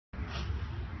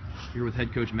Here with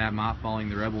head coach Coach Mott following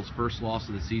the Rebels' first loss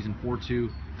of the season, 4-2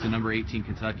 to number 18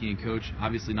 Kentucky. And Coach,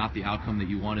 obviously not the outcome that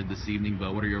you wanted this evening,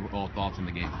 but what are your overall thoughts on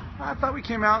the game? I thought we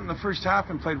came out in the first half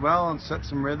and played well and set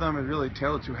some rhythm and really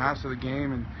tailored two halves of the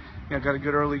game, and got a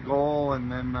good early goal, and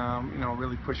then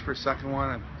really pushed for a second one.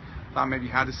 I thought maybe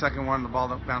had the second one, the ball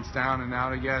that bounced down and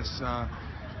out, I guess.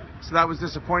 So that was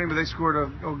disappointing, but they scored a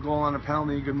goal on a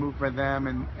penalty, good move by them,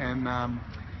 and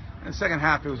in the second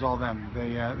half, it was all them.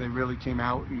 They really came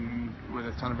out and with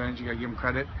a ton of energy. Got to give them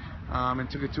credit, and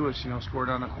took it to us. Scored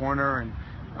on a corner, and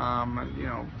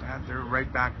had their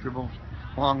right back dribble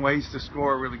long ways to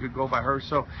score a really good goal by her.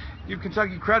 So give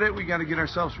Kentucky credit. We got to get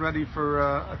ourselves ready for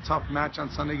a tough match on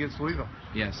Sunday against Louisville.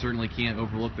 Yeah, certainly can't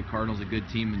overlook the Cardinals, a good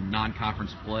team in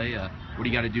non-conference play. What do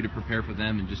you got to do to prepare for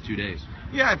them in just 2 days?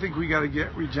 Yeah, I think we got to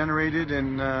get regenerated,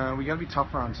 and we got to be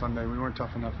tougher on Sunday. We weren't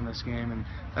tough enough in this game, and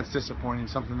that's disappointing.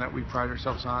 Something that we pride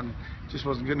ourselves on just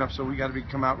wasn't good enough. So we got to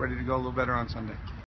come out ready to go a little better on Sunday.